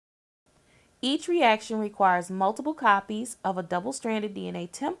Each reaction requires multiple copies of a double-stranded DNA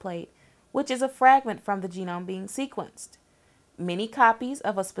template, which is a fragment from the genome being sequenced, many copies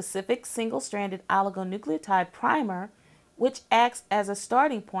of a specific single-stranded oligonucleotide primer, which acts as a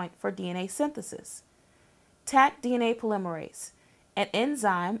starting point for DNA synthesis, Taq DNA polymerase, an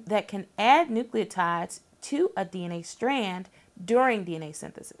enzyme that can add nucleotides to a DNA strand during DNA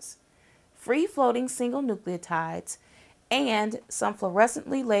synthesis, free-floating single nucleotides, and some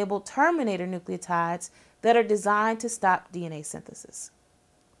fluorescently labeled Terminator nucleotides that are designed to stop DNA synthesis.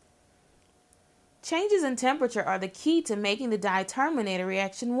 Changes in temperature are the key to making the di-terminator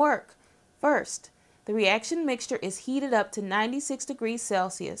reaction work. First, the reaction mixture is heated up to 96 degrees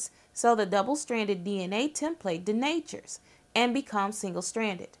Celsius so the double-stranded DNA template denatures and becomes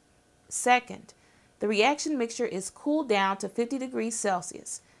single-stranded. Second, the reaction mixture is cooled down to 50 degrees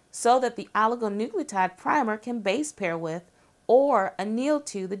Celsius so that the oligonucleotide primer can base pair with or anneal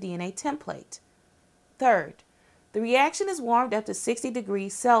to the DNA template. Third, the reaction is warmed up to 60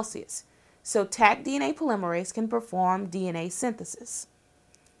 degrees Celsius so Taq DNA polymerase can perform DNA synthesis.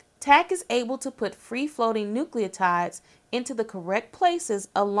 Taq is able to put free-floating nucleotides into the correct places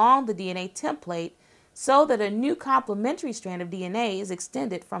along the DNA template so that a new complementary strand of DNA is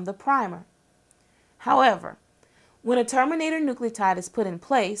extended from the primer. However, when a Terminator nucleotide is put in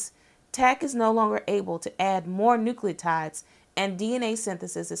place, Taq is no longer able to add more nucleotides and DNA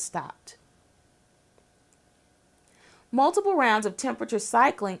synthesis is stopped. Multiple rounds of temperature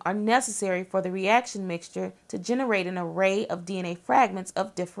cycling are necessary for the reaction mixture to generate an array of DNA fragments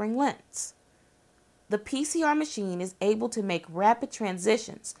of differing lengths. The PCR machine is able to make rapid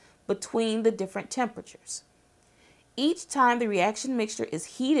transitions between the different temperatures. Each time the reaction mixture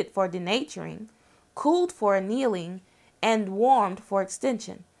is heated for denaturing, cooled for annealing, and warmed for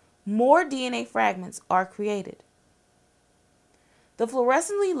extension, more DNA fragments are created. The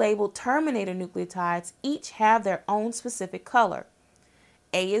fluorescently labeled Terminator nucleotides each have their own specific color.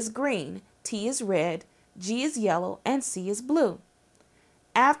 A is green, T is red, G is yellow, and C is blue.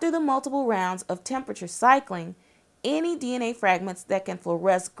 After the multiple rounds of temperature cycling, any DNA fragments that can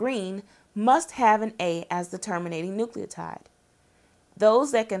fluoresce green must have an A as the terminating nucleotide.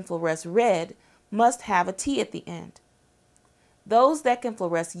 Those that can fluoresce red must have a T at the end. Those that can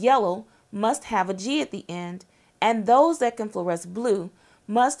fluoresce yellow must have a G at the end, and those that can fluoresce blue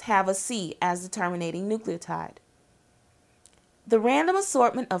must have a C as the terminating nucleotide. The random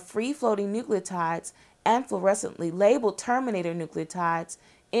assortment of free-floating nucleotides and fluorescently labeled Terminator nucleotides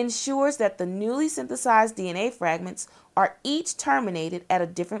ensures that the newly synthesized DNA fragments are each terminated at a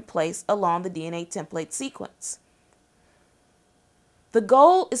different place along the DNA template sequence. The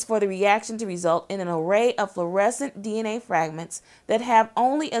goal is for the reaction to result in an array of fluorescent DNA fragments that have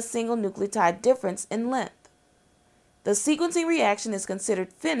only a single nucleotide difference in length. The sequencing reaction is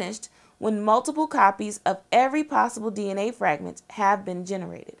considered finished when multiple copies of every possible DNA fragment have been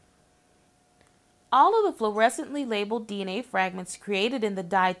generated. All of the fluorescently labeled DNA fragments created in the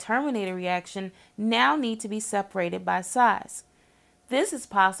di-terminator reaction now need to be separated by size. This is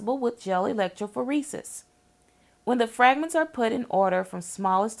possible with gel electrophoresis. When the fragments are put in order from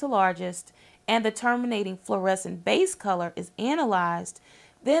smallest to largest and the terminating fluorescent base color is analyzed,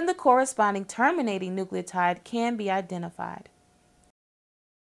 then the corresponding terminating nucleotide can be identified.